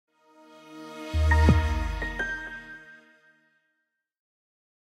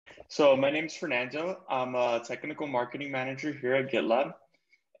So my name's Fernando. I'm a technical marketing manager here at GitLab,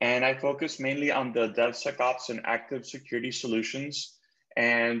 and I focus mainly on the DevSecOps and active security solutions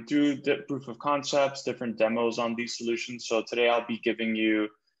and do the proof of concepts, different demos on these solutions. So today I'll be giving you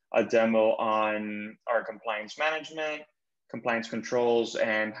a demo on our compliance management, compliance controls,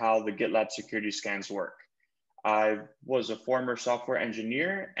 and how the GitLab security scans work. I was a former software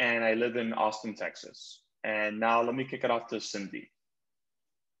engineer and I live in Austin, Texas. And now let me kick it off to Cindy.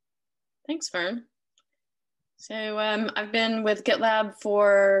 Thanks, Fern. So I've been with GitLab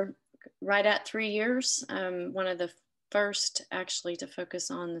for right at 3 years. One of the first actually to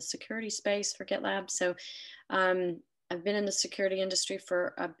focus on the security space for GitLab. So I've been in the security industry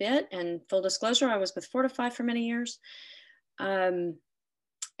for a bit, and full disclosure, I was with Fortify for many years. And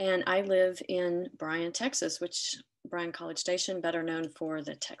I live in Bryan, Texas, which Bryan College Station, better known for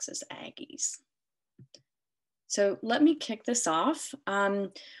the Texas Aggies. So let me kick this off.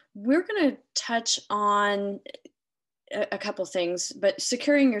 We're going to touch on a couple things, but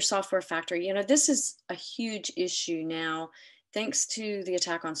securing your software factory, you know, this is a huge issue now, thanks to the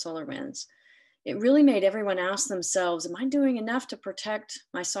attack on SolarWinds. It really made everyone ask themselves, am I doing enough to protect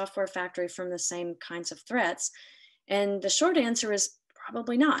my software factory from the same kinds of threats? And the short answer is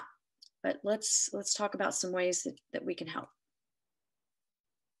probably not. But let's talk about some ways that we can help.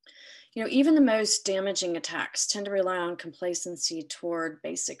 You know, even the most damaging attacks tend to rely on complacency toward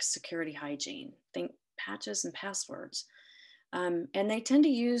basic security hygiene. Think patches and passwords. And they tend to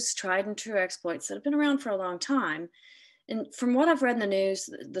use tried and true exploits that have been around for a long time. And from what I've read in the news,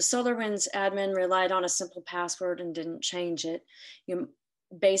 the SolarWinds admin relied on a simple password and didn't change it. You know,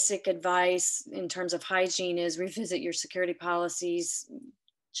 basic advice in terms of hygiene is revisit your security policies,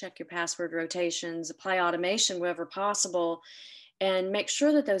 check your password rotations, apply automation wherever possible, and make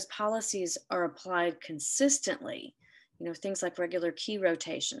sure that those policies are applied consistently. You know, things like regular key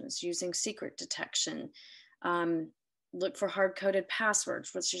rotations, using secret detection, look for hard-coded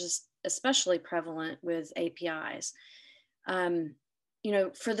passwords, which is especially prevalent with APIs. You know,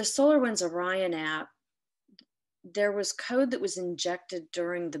 for the SolarWinds Orion app, there was code that was injected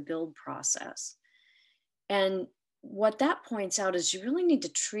during the build process. And what that points out is you really need to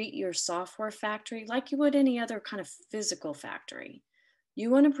treat your software factory like you would any other kind of physical factory. You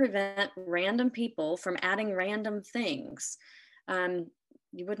want to prevent random people from adding random things. You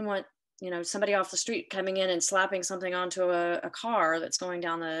wouldn't want, you know, somebody off the street coming in and slapping something onto a car that's going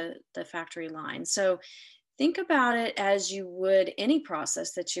down the factory line. So think about it as you would any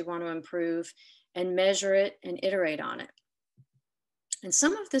process that you want to improve, and measure it and iterate on it. And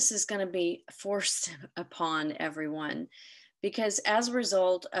some of this is going to be forced upon everyone because as a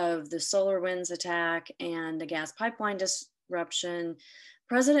result of the SolarWinds attack and the gas pipeline disruption,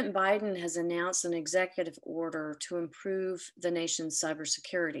 President Biden has announced an executive order to improve the nation's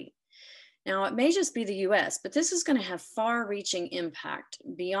cybersecurity. Now, it may just be the US, but this is going to have far-reaching impact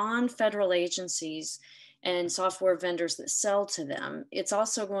beyond federal agencies and software vendors that sell to them. It's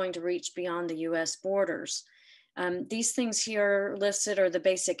also going to reach beyond the US borders. These things here listed are the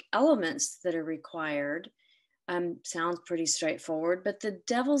basic elements that are required. Sounds pretty straightforward, but the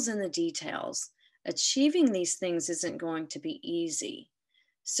devil's in the details. Achieving these things isn't going to be easy.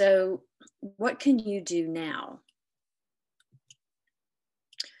 So what can you do now?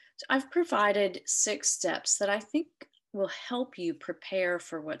 So I've provided 6 steps that I think will help you prepare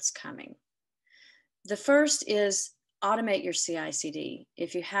for what's coming. The first is automate your CI/CD.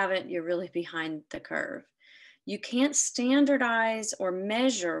 If you haven't, you're really behind the curve. You can't standardize or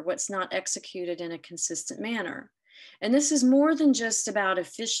measure what's not executed in a consistent manner. And this is more than just about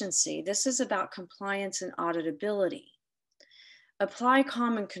efficiency. This is about compliance and auditability. Apply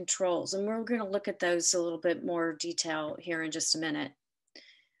common controls, and we're going to look at those a little bit more detail here in just a minute.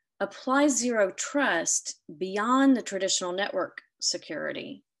 Apply zero trust beyond the traditional network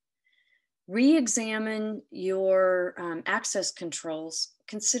security. Re-examine your access controls,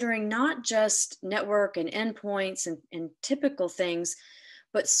 considering not just network and endpoints and typical things,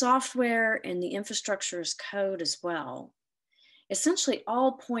 but software and the infrastructure as code as well. Essentially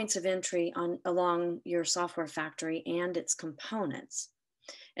all points of entry along your software factory and its components.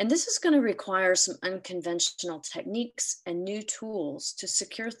 And this is going to require some unconventional techniques and new tools to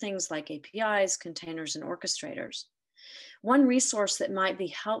secure things like APIs, containers, and orchestrators. One resource that might be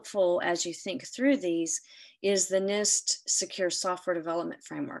helpful as you think through these is the NIST Secure Software Development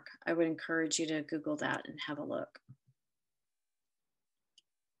Framework. I would encourage you to Google that and have a look.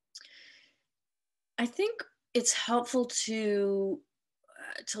 I think it's helpful to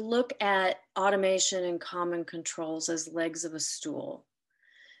look at automation and common controls as legs of a stool.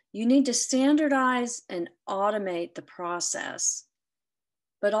 You need to standardize and automate the process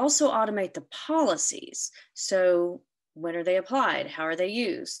but also automate the policies. So when are they applied? How are they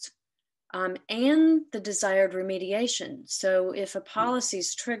used? And the desired remediation. So if a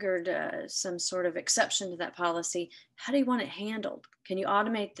policy's triggered some sort of exception to that policy, how do you want it handled? Can you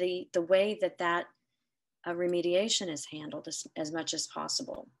automate the way that remediation is handled as much as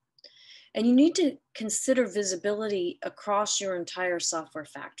possible? And you need to consider visibility across your entire software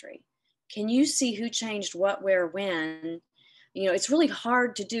factory. Can you see who changed what, where, when? You know, it's really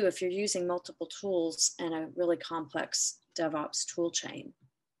hard to do if you're using multiple tools and a really complex DevOps tool chain.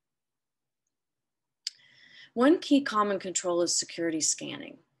 One key common control is security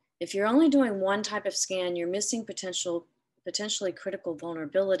scanning. If you're only doing one type of scan, you're missing potentially critical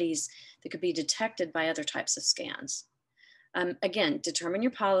vulnerabilities that could be detected by other types of scans. Again, determine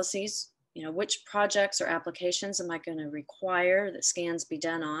your policies. You know, which projects or applications am I going to require that scans be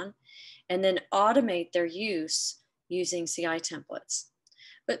done on? And then automate their use using CI templates.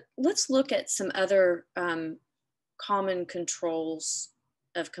 But let's look at some other common controls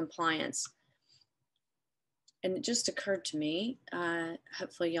of compliance. And it just occurred to me,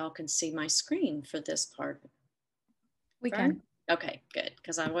 hopefully y'all can see my screen for this part. We can. Okay, good,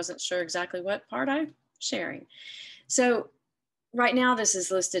 because I wasn't sure exactly what part I'm sharing. So right now, this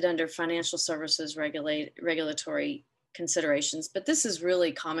is listed under financial services regulatory considerations, but this is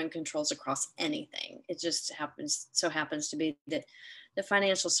really common controls across anything. It just happens to be that the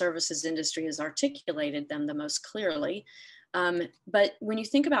financial services industry has articulated them the most clearly. But when you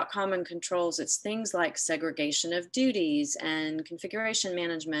think about common controls, it's things like segregation of duties and configuration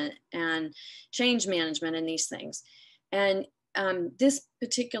management and change management and these things. And this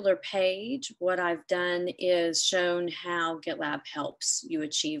particular page, what I've done is shown how GitLab helps you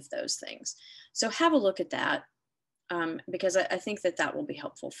achieve those things. So have a look at that because I think that will be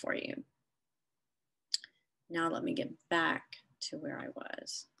helpful for you. Now let me get back to where I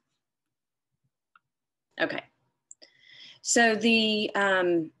was. Okay. So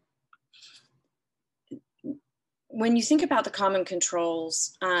when you think about the common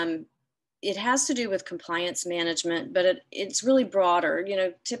controls, it has to do with compliance management, but it's really broader. You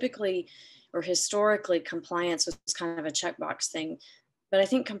know, typically or historically, compliance was kind of a checkbox thing, but I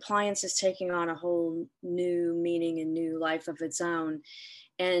think compliance is taking on a whole new meaning and new life of its own,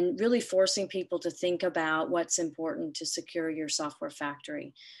 and really forcing people to think about what's important to secure your software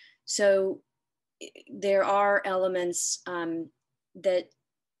factory. So there are elements that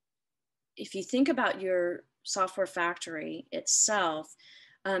if you think about your software factory itself,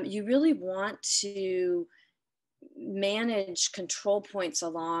 you really want to manage control points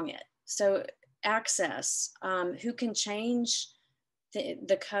along it. So access, who can change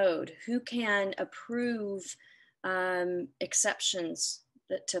the code, who can approve exceptions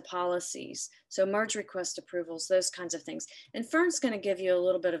to policies. So merge request approvals, those kinds of things. And Fern's going to give you a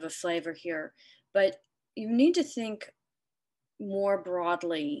little bit of a flavor here, but you need to think more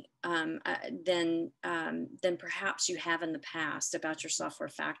broadly than perhaps you have in the past about your software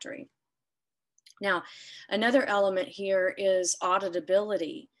factory. Now, another element here is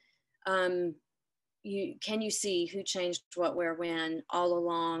auditability. Can you see who changed what, where, when all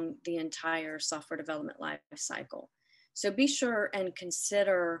along the entire software development life cycle? So be sure and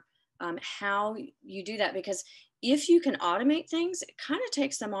consider how you do that, because if you can automate things, it kind of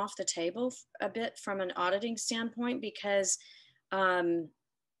takes them off the table a bit from an auditing standpoint, because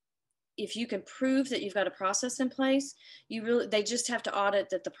if you can prove that you've got a process in place, they just have to audit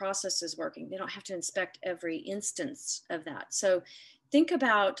that the process is working. They don't have to inspect every instance of that. So think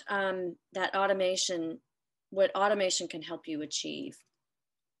about that automation, what automation can help you achieve.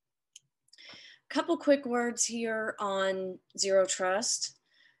 A couple quick words here on zero trust.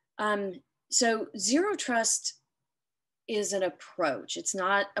 So zero trust is an approach. It's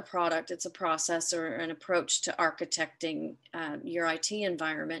not a product, it's a process or an approach to architecting your IT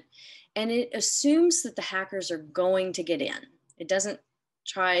environment. And it assumes that the hackers are going to get in. It doesn't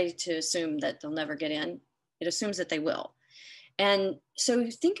try to assume that they'll never get in. It assumes that they will. And so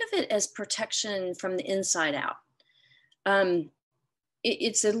think of it as protection from the inside out.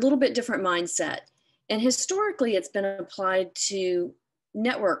 It's a little bit different mindset. And historically, it's been applied to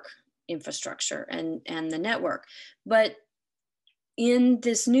network infrastructure and the network. But in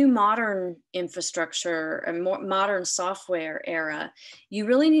this new modern infrastructure and more modern software era, you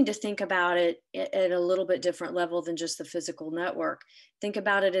really need to think about it at a little bit different level than just the physical network. Think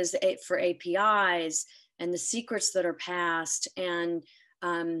about it as for APIs and the secrets that are passed, and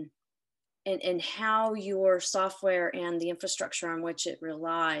how your software and the infrastructure on which it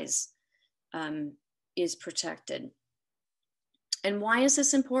relies is protected. And why is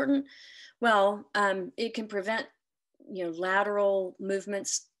this important? Well, it can prevent lateral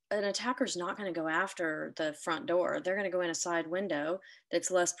movements, an attacker's not going to go after the front door. They're going to go in a side window that's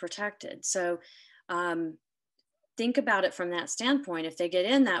less protected. So think about it from that standpoint. If they get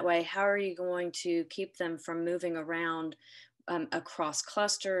in that way, how are you going to keep them from moving around across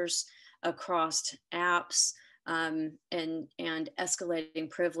clusters, across apps, and escalating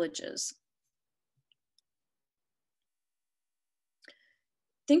privileges?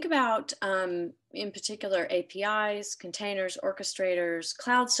 Think about, in particular, APIs, containers, orchestrators,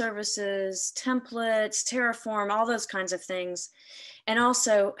 cloud services, templates, Terraform, all those kinds of things, and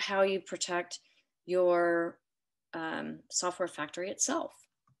also how you protect your software factory itself.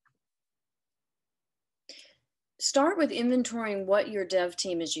 Start with inventorying what your dev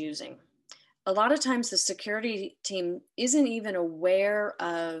team is using. A lot of times the security team isn't even aware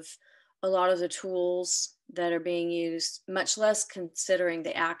of a lot of the tools that are being used, much less considering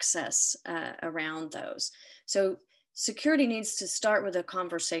the access around those. So security needs to start with a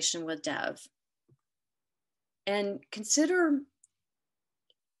conversation with dev and consider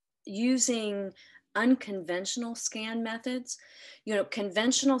using unconventional scan methods.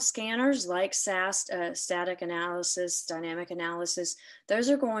 Conventional scanners like SAS, static analysis, dynamic analysis, those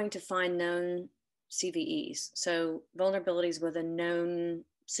are going to find known CVEs, so vulnerabilities with a known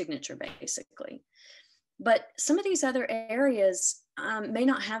signature, basically. But some of these other areas may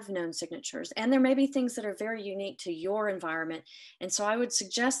not have known signatures, and there may be things that are very unique to your environment. And so I would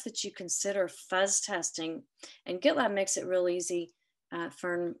suggest that you consider fuzz testing, and GitLab makes it real easy.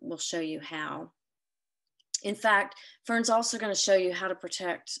 Fern will show you how. In fact, Fern's also going to show you how to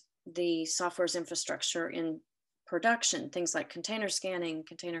protect the software's infrastructure in production, things like container scanning,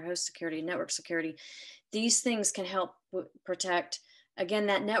 container host security, network security. These things can help protect, again,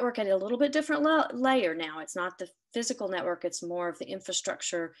 that network at a little bit different layer now. It's not the physical network, it's more of the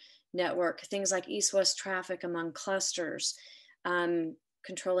infrastructure network, things like east-west traffic among clusters,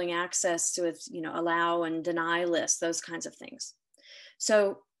 controlling access to its, allow and deny lists, those kinds of things.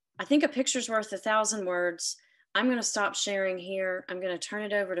 So I think a picture's worth 1,000 words. I'm going to stop sharing here. I'm going to turn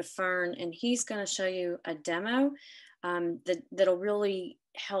it over to Fern, and he's going to show you a demo that'll really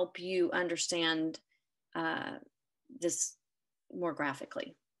help you understand this more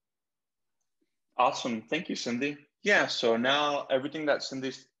graphically. Awesome. Thank you, Cindy. Yeah, so now everything that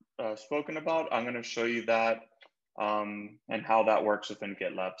Cindy's spoken about, I'm going to show you that and how that works within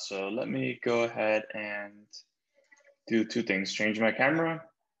GitLab. So let me go ahead and do two things, change my camera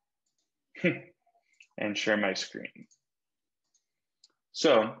and share my screen.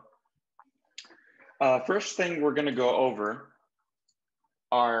 So first thing we're going to go over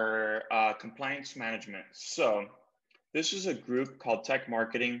are compliance management. So this is a group called Tech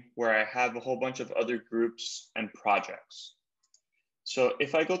Marketing where I have a whole bunch of other groups and projects. So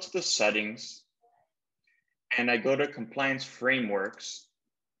if I go to the settings and I go to compliance frameworks,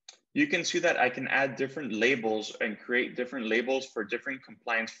 you can see that I can add different labels and create different labels for different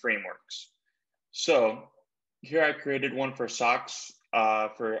compliance frameworks. So here I created one for SOX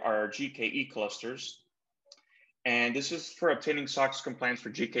for our GKE clusters. And this is for obtaining SOX compliance for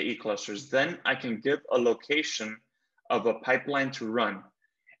GKE clusters. Then I can give a location of a pipeline to run.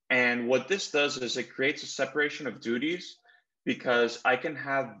 And what this does is it creates a separation of duties, because I can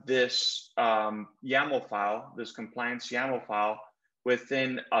have this YAML file, this compliance YAML file,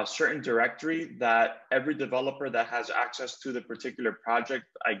 within a certain directory that every developer that has access to the particular project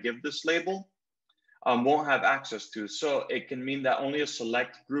I give this label won't have access to. So it can mean that only a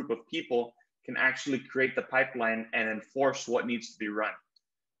select group of people can actually create the pipeline and enforce what needs to be run.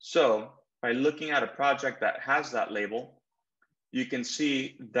 So by looking at a project that has that label, you can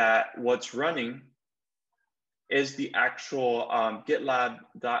see that what's running is the actual GitLab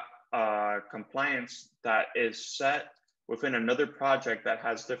compliance that is set within another project that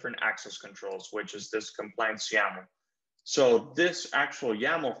has different access controls, which is this compliance YAML. So this actual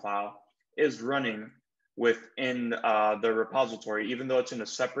YAML file is running within the repository, even though it's in a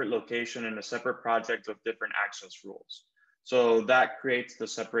separate location in a separate project with different access rules. So that creates the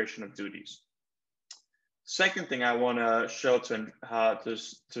separation of duties. Second thing I want to show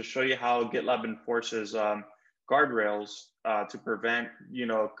to show you how GitLab enforces guardrails to prevent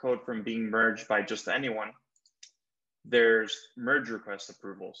code from being merged by just anyone. There's merge request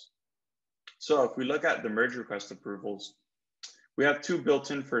approvals. So if we look at the merge request approvals, we have two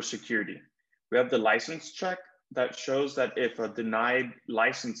built in for security. We have the license check that shows that if a denied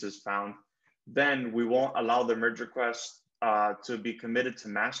license is found, then we won't allow the merge request to be committed to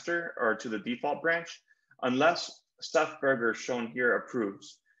master or to the default branch unless Steph Berger, shown here,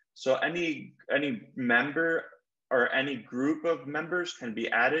 approves. So any member or any group of members can be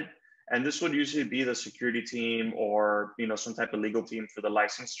added, And this would usually be the security team or some type of legal team for the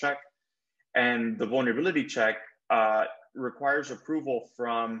license check. And the vulnerability check requires approval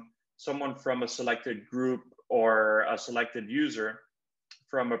from someone from a selected group or a selected user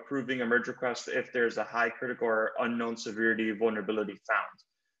from approving a merge request if there's a high critical or unknown severity vulnerability found.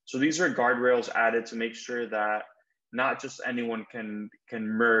 So these are guardrails added to make sure that not just anyone can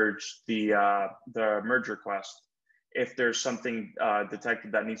merge the merge request if there's something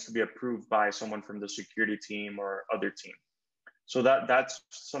detected that needs to be approved by someone from the security team or other team. So that's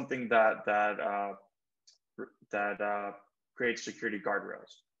something that creates security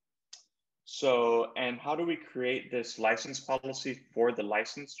guardrails. So, and how do we create this license policy for the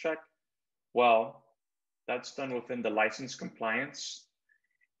license check? Well, that's done within the license compliance.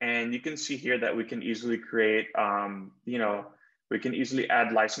 And you can see here that we can easily create, we can easily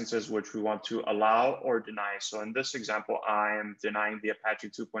add licenses which we want to allow or deny. So in this example, I am denying the Apache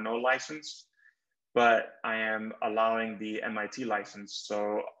 2.0 license, but I am allowing the MIT license.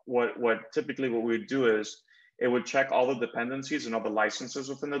 So typically what we would do is it would check all the dependencies and all the licenses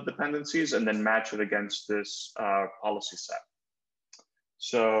within the dependencies and then match it against this policy set.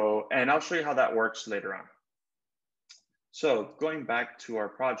 So, and I'll show you how that works later on. So going back to our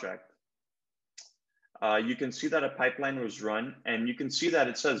project, you can see that a pipeline was run and you can see that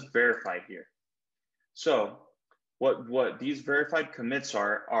it says verified here. So what these verified commits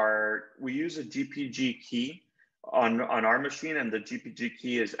are we use a GPG key on our machine, and the GPG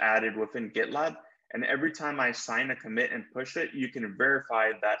key is added within GitLab. And every time I sign a commit and push it, you can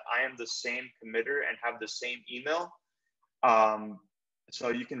verify that I am the same committer and have the same email. So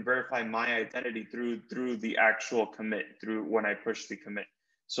you can verify my identity through the actual commit, through when I push the commit.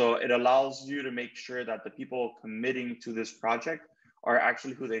 So it allows you to make sure that the people committing to this project are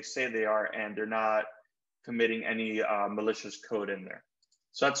actually who they say they are, and they're not committing any malicious code in there.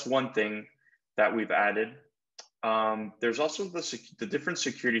 So that's one thing that we've added. There's also the different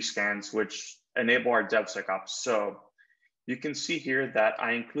security scans which enable our DevSecOps. So you can see here that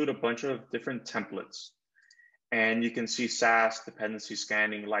I include a bunch of different templates. And you can see SAST, dependency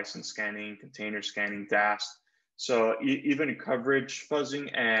scanning, license scanning, container scanning, DAST. So even coverage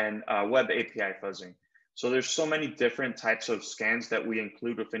fuzzing and web API fuzzing. So there's so many different types of scans that we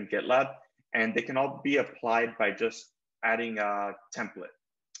include within GitLab, and they can all be applied by just adding a template.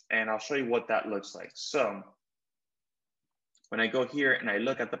 And I'll show you what that looks like. So when I go here and I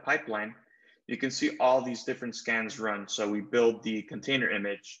look at the pipeline, you can see all these different scans run. So we build the container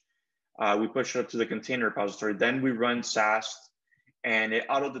image, we push it up to the container repository, then we run SAST, and it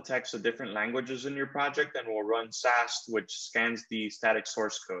auto detects the different languages in your project, and we'll run SAST, which scans the static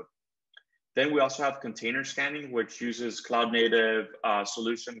source code. Then we also have container scanning, which uses cloud native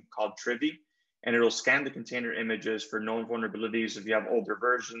solution called Trivy, and it'll scan the container images for known vulnerabilities. If you have older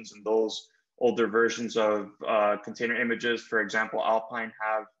versions, and those older versions of container images, for example, Alpine,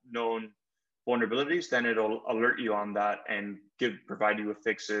 have known vulnerabilities, then it'll alert you on that and provide you with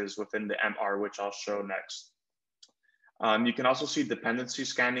fixes within the MR, which I'll show next. You can also see dependency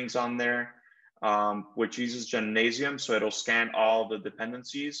scannings on there, which uses Gymnasium, so it'll scan all the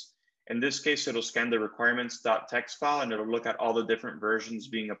dependencies. In this case, it'll scan the requirements.txt file, and it'll look at all the different versions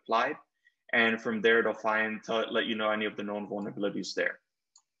being applied. And from there, it'll let you know any of the known vulnerabilities there.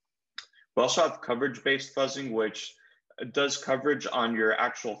 We also have coverage-based fuzzing, which does coverage on your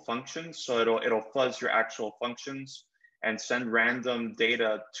actual functions. So it'll fuzz your actual functions and send random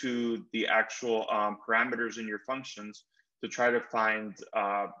data to the actual parameters in your functions to try to find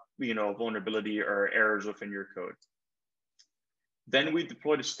vulnerability or errors within your code. Then we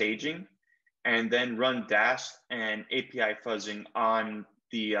deploy to staging and then run DAST and API fuzzing on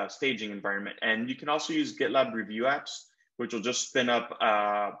the staging environment. And you can also use GitLab review apps, which will just spin up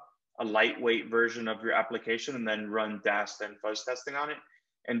a lightweight version of your application and then run DAST and fuzz testing on it.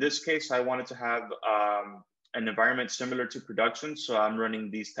 In this case, I wanted to have an environment similar to production, so I'm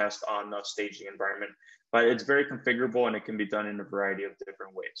running these tests on a staging environment, but it's very configurable and it can be done in a variety of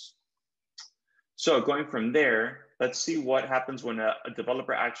different ways. So going from there, let's see what happens when a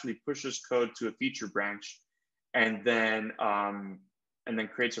developer actually pushes code to a feature branch and then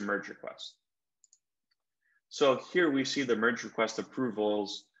creates a merge request. So here we see the merge request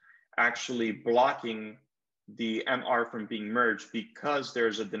approvals actually blocking the MR from being merged because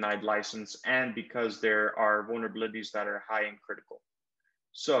there's a denied license and because there are vulnerabilities that are high and critical.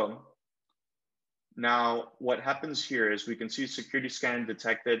 So now what happens here is we can see security scan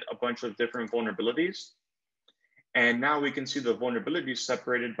detected a bunch of different vulnerabilities. And now we can see the vulnerabilities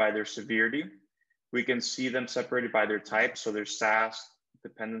separated by their severity. We can see them separated by their type. So there's SAST,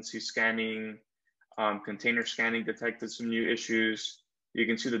 dependency scanning, container scanning detected some new issues. You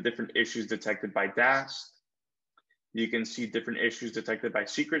can see the different issues detected by DAST. You can see different issues detected by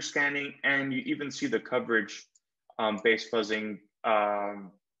secret scanning, and you even see the coverage based fuzzing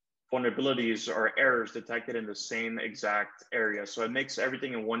vulnerabilities or errors detected in the same exact area. So it makes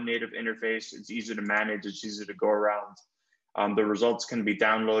everything in one native interface. It's easy to manage, it's easy to go around. The results can be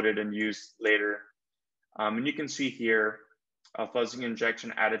downloaded and used later. And you can see here, a fuzzing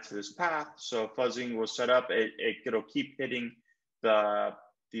injection added to this path. So fuzzing was set up, it'll keep hitting the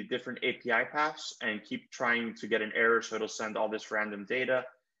different API paths and keep trying to get an error. So it'll send all this random data,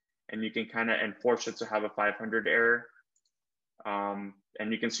 and you can kind of enforce it to have a 500 error.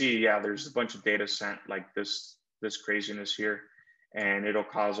 And you can see, yeah, there's a bunch of data sent like this craziness here, and it'll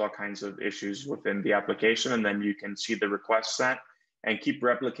cause all kinds of issues within the application. And then you can see the request sent and keep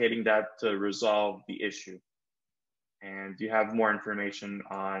replicating that to resolve the issue. And you have more information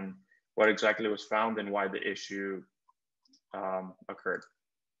on what exactly was found and why the issue occurred.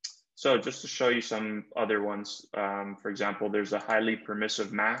 So just to show you some other ones, for example, there's a highly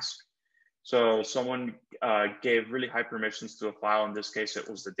permissive mask. So someone gave really high permissions to a file. In this case, it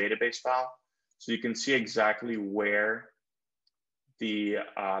was the database file. So you can see exactly where the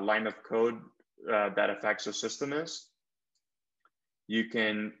line of code that affects the system is. You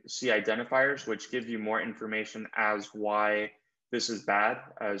can see identifiers, which give you more information as why this is bad,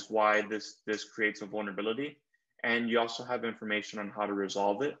 as why this creates a vulnerability. And you also have information on how to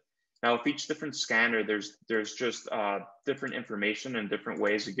resolve it. Now, with each different scanner, there's just different information and different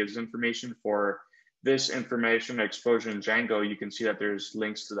ways it gives information. For this information exposure in Django, you can see that there's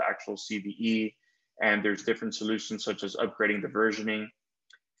links to the actual CVE, and there's different solutions such as upgrading the versioning.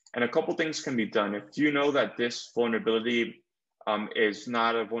 And a couple things can be done. If you know that this vulnerability is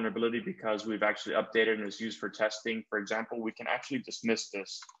not a vulnerability because we've actually updated and is used for testing, for example, we can actually dismiss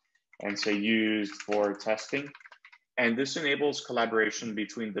this and say used for testing. And this enables collaboration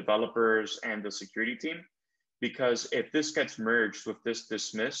between developers and the security team, because if this gets merged with this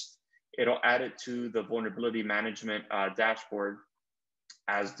dismissed, it'll add it to the vulnerability management dashboard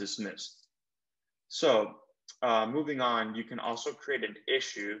as dismissed. So moving on, you can also create an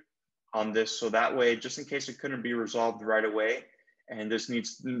issue on this. So that way, just in case it couldn't be resolved right away, and this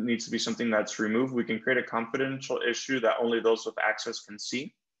needs to be something that's removed, we can create a confidential issue that only those with access can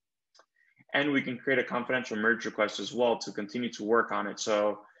see. And we can create a confidential merge request as well to continue to work on it.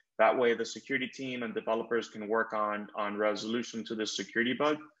 So that way the security team and developers can work on resolution to this security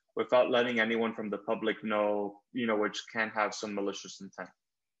bug without letting anyone from the public know, which can have some malicious intent.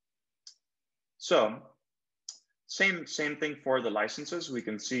 So same thing for the licenses. We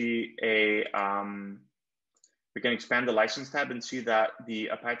can see we can expand the license tab and see that the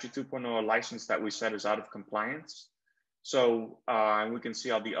Apache 2.0 license that we set is out of compliance. So we can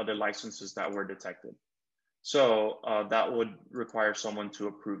see all the other licenses that were detected. So that would require someone to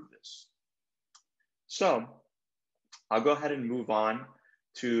approve this. So I'll go ahead and move on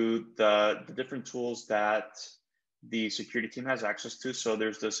to the different tools that the security team has access to. So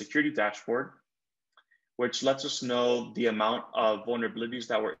there's the security dashboard, which lets us know the amount of vulnerabilities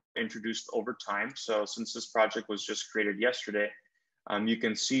that were introduced over time. So since this project was just created yesterday, you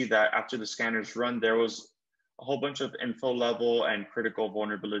can see that after the scanners run, there was a whole bunch of info level and critical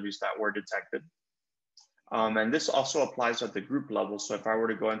vulnerabilities that were detected. And this also applies at the group level. So if I were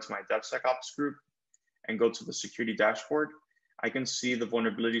to go into my DevSecOps group and go to the security dashboard, I can see the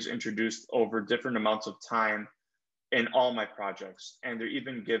vulnerabilities introduced over different amounts of time in all my projects. And they're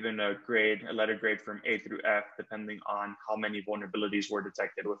even given a letter grade from A through F, depending on how many vulnerabilities were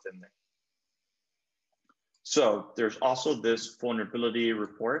detected within there. So there's also this vulnerability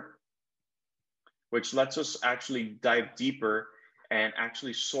report, which lets us actually dive deeper and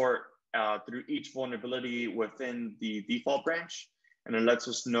actually sort through each vulnerability within the default branch. And it lets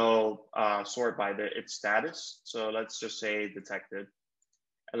us know, sort by its status. So let's just say detected.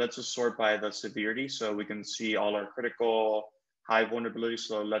 It lets us sort by the severity. So we can see all our critical high vulnerabilities.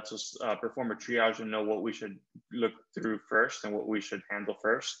 So it lets us perform a triage and know what we should look through first and what we should handle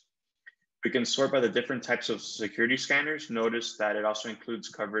first. We can sort by the different types of security scanners. Notice that it also includes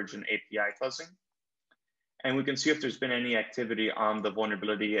coverage and API fuzzing. And we can see if there's been any activity on the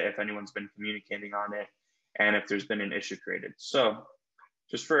vulnerability, if anyone's been communicating on it, and if there's been an issue created. So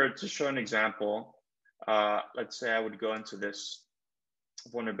just to show an example, let's say I would go into this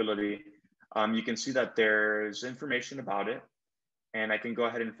vulnerability. You can see that there's information about it, and I can go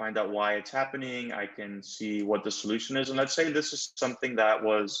ahead and find out why it's happening. I can see what the solution is. And let's say this is something that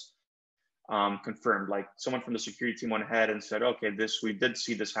was confirmed, like someone from the security team went ahead and said, okay, we did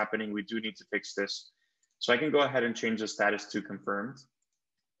see this happening. We do need to fix this. So I can go ahead and change the status to confirmed.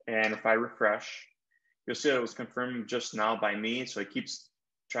 And if I refresh, You'll see that it was confirmed just now by me. So it keeps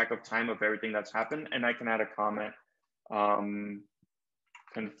track of time of everything that's happened. And I can add a comment,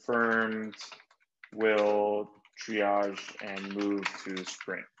 confirmed, will triage and move to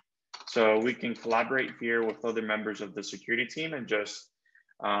sprint. So we can collaborate here with other members of the security team and just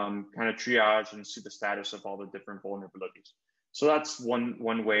kind of triage and see the status of all the different vulnerabilities. So that's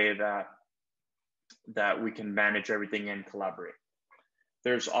one way that we can manage everything and collaborate.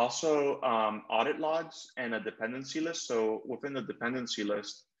 There's also audit logs and a dependency list. So within the dependency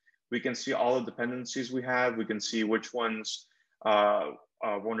list, we can see all the dependencies we have. We can see which ones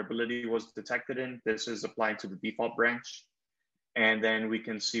vulnerability was detected in. This is applying to the default branch. And then we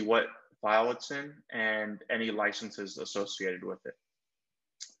can see what file it's in and any licenses associated with it.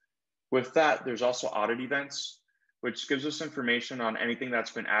 With that, there's also audit events, which gives us information on anything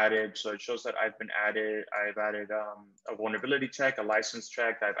that's been added. So it shows that I've added a vulnerability check, a license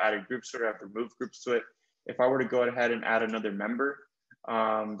check, I've added groups to it, I've removed groups to it. If I were to go ahead and add another member,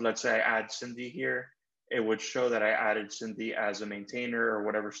 let's say I add Cindy here, it would show that I added Cindy as a maintainer or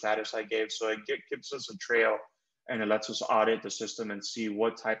whatever status I gave. So it gives us a trail and it lets us audit the system and see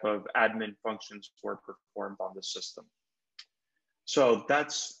what type of admin functions were performed on the system. So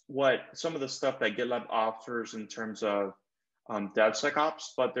that's what some of the stuff that GitLab offers in terms of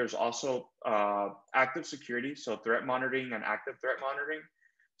DevSecOps, but there's also active security, so threat monitoring and active threat monitoring.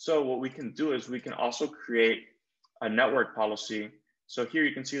 So what we can do is we can also create a network policy. So here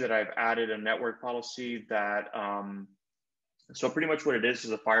you can see that I've added a network policy that, so pretty much what it is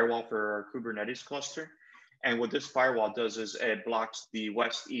a firewall for our Kubernetes cluster. And what this firewall does is it blocks the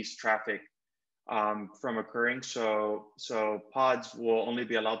west-east traffic from occurring. So pods will only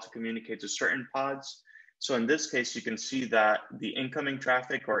be allowed to communicate to certain pods. So in this case, you can see that the incoming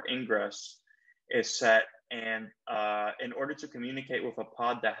traffic or ingress is set. And in order to communicate with a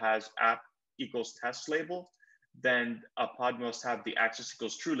pod that has app equals test label, then a pod must have the access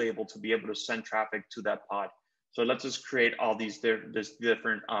equals true label to be able to send traffic to that pod. So let's just create all these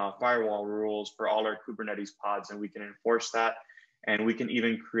different firewall rules for all our Kubernetes pods, and we can enforce that. And we can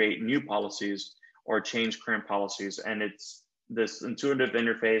even create new policies or change current policies. And it's this intuitive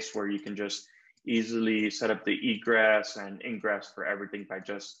interface where you can just easily set up the egress and ingress for everything by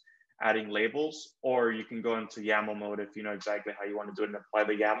just adding labels, or you can go into YAML mode if you know exactly how you want to do it and apply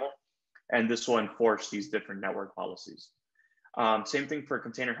the YAML. And this will enforce these different network policies. Same thing for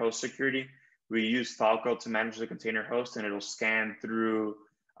container host security. We use Falco to manage the container host, and it'll scan through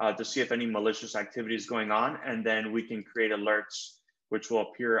to see if any malicious activity is going on. And then we can create alerts, which will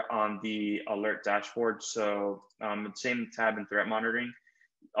appear on the alert dashboard. So same tab in threat monitoring,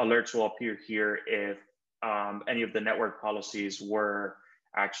 alerts will appear here if any of the network policies were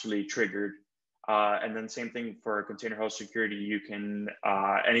actually triggered. And then same thing for container host security. You can,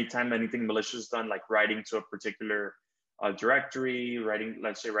 anytime anything malicious is done, like writing to a particular directory,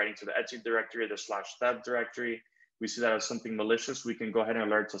 let's say writing to the Etsy directory, the /dev directory, we see that as something malicious, we can go ahead and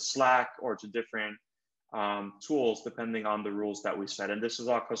alert to Slack or to different tools depending on the rules that we set. And this is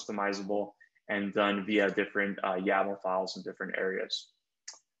all customizable and done via different YAML files in different areas.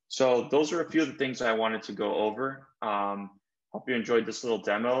 So those are a few of the things I wanted to go over. Hope you enjoyed this little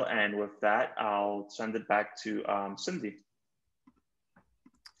demo. And with that, I'll send it back to Cindy.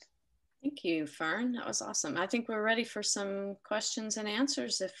 Thank you, Fern. That was awesome. I think we're ready for some questions and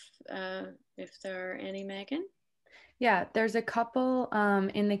answers if there are any, Megan. Yeah, there's a couple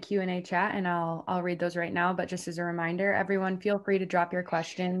in the Q&A chat, and I'll read those right now. But just as a reminder, everyone, feel free to drop your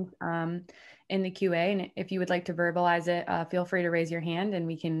questions in the QA. And if you would like to verbalize it, feel free to raise your hand, and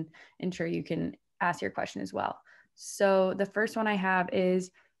we can ensure you can ask your question as well. So the first one I have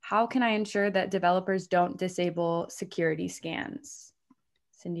is, how can I ensure that developers don't disable security scans?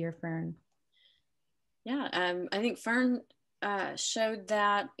 Cindy or Fern? Yeah, I think Fern showed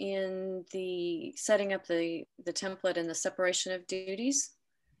that in the setting up the template and the separation of duties,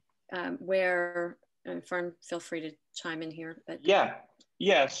 where, Fern, feel free to chime in here. But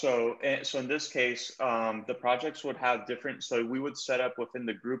yeah. So in this case, the projects would have different. So we would set up within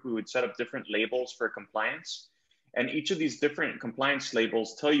the group. We would set up different labels for compliance, and each of these different compliance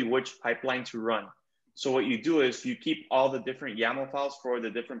labels tell you which pipeline to run. So what you do is you keep all the different YAML files for the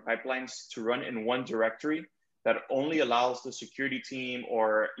different pipelines to run in one directory that only allows the security team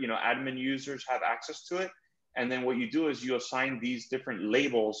or admin users have access to it. And then what you do is you assign these different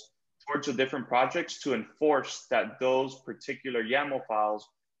labels towards the different projects to enforce that those particular YAML files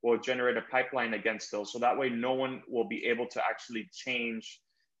will generate a pipeline against those. So that way no one will be able to actually change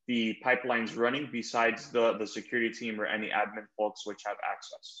the pipelines running besides the security team or any admin folks which have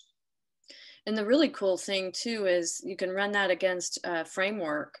access. And the really cool thing too is you can run that against a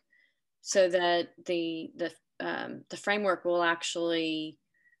framework so that the framework will actually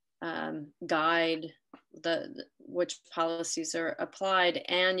guide which policies are applied,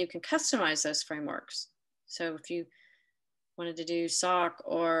 and you can customize those frameworks. So if you wanted to do SOC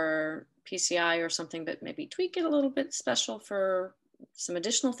or PCI or something, but maybe tweak it a little bit special for some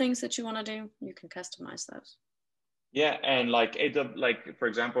additional things that you want to do, you can customize those. Yeah, and like for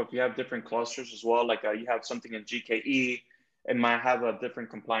example, if you have different clusters as well, like you have something in GKE, it might have a different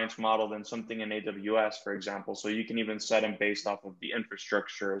compliance model than something in AWS, for example. So you can even set them based off of the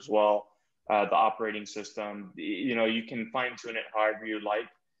infrastructure as well, the operating system. You know, you can fine tune it however you like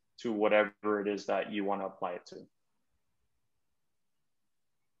to whatever it is that you want to apply it to.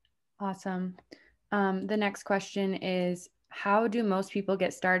 Awesome. The next question is, how do most people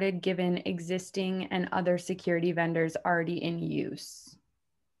get started given existing and other security vendors already in use?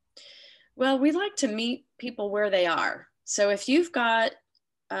 Well, we like to meet people where they are. So if you've got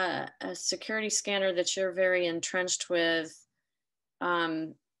a security scanner that you're very entrenched with,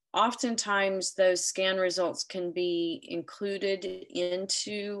 oftentimes those scan results can be included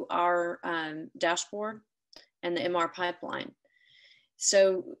into our dashboard and the MR pipeline.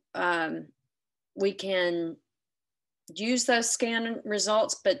 So we can use those scan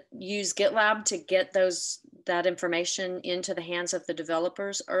results, but use GitLab to get that information into the hands of the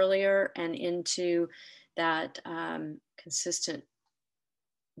developers earlier and into that consistent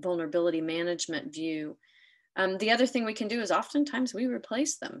vulnerability management view. The other thing we can do is oftentimes we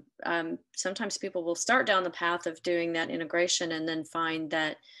replace them. Sometimes people will start down the path of doing that integration and then find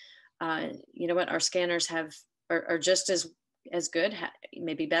that, you know what, our scanners are just as good,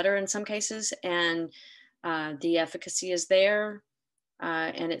 maybe better in some cases, and the efficacy is there,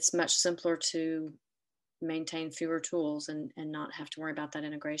 and it's much simpler to maintain fewer tools and not have to worry about that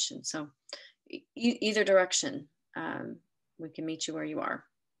integration. So either direction, we can meet you where you are.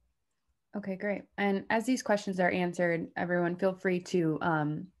 Okay, great. And as these questions are answered, everyone feel free to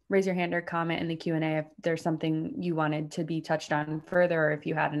raise your hand or comment in the Q&A if there's something you wanted to be touched on further, or if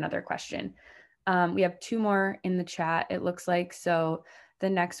you had another question. We have 2 more in the chat, it looks like. So the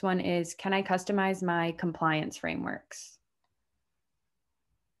next one is, can I customize my compliance frameworks?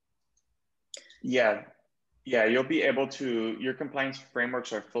 Yeah, you'll be able to. Your compliance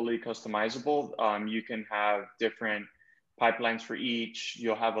frameworks are fully customizable. You can have different pipelines for each.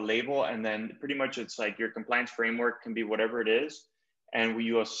 You'll have a label, and then pretty much it's like your compliance framework can be whatever it is, and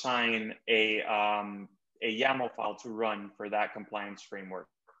you assign a YAML file to run for that compliance framework.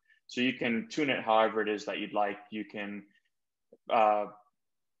 So you can tune it however it is that you'd like. You can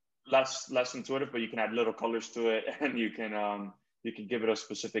less intuitive, but you can add little colors to it, and you can give it a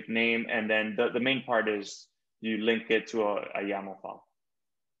specific name. And then the main part is you link it to a YAML file,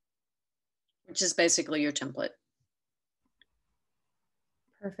 which is basically your template.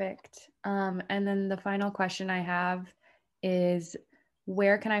 Perfect. And then the final question I have is,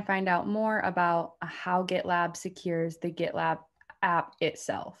 where can I find out more about how GitLab secures the GitLab app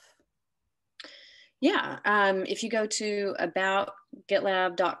itself? Yeah, if you go to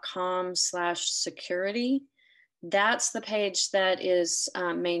aboutgitlab.com/security, that's the page that is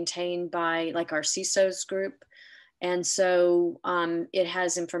maintained by like our CISOs group. And so it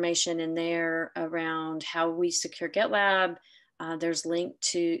has information in there around how we secure GitLab. There's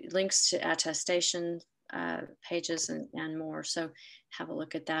links to attestation pages and more. So have a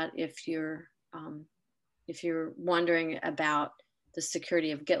look at that if you're wondering about the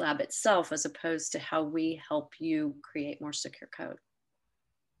security of GitLab itself, as opposed to how we help you create more secure code.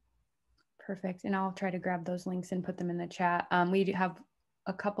 Perfect. And I'll try to grab those links and put them in the chat. We do have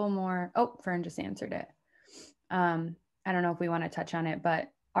a couple more. Oh, Fern just answered it. I don't know if we want to touch on it,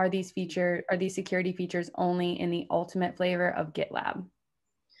 but are these security features only in the ultimate flavor of GitLab?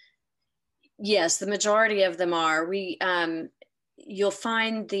 Yes, the majority of them are. You'll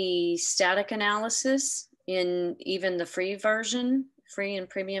find the static analysis in even the free version. Free and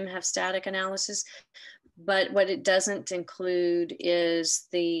premium have static analysis, but what it doesn't include is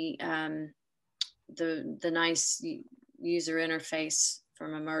the nice user interface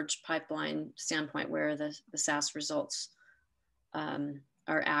from a merge pipeline standpoint, where the SaaS results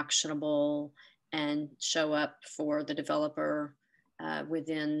are actionable and show up for the developer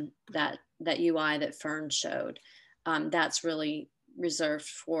within that UI that Fern showed. That's really reserved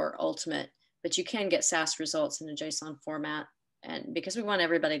for Ultimate, but you can get SaaS results in a JSON format. And because we want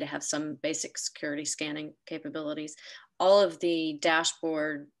everybody to have some basic security scanning capabilities, all of the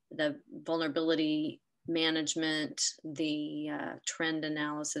dashboard, the vulnerability management, the trend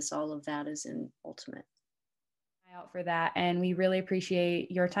analysis, all of that is in Ultimate. Out for that. And we really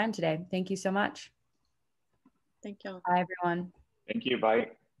appreciate your time today. Thank you so much. Thank you. Bye, everyone. Thank you. Bye.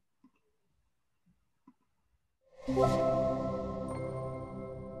 you.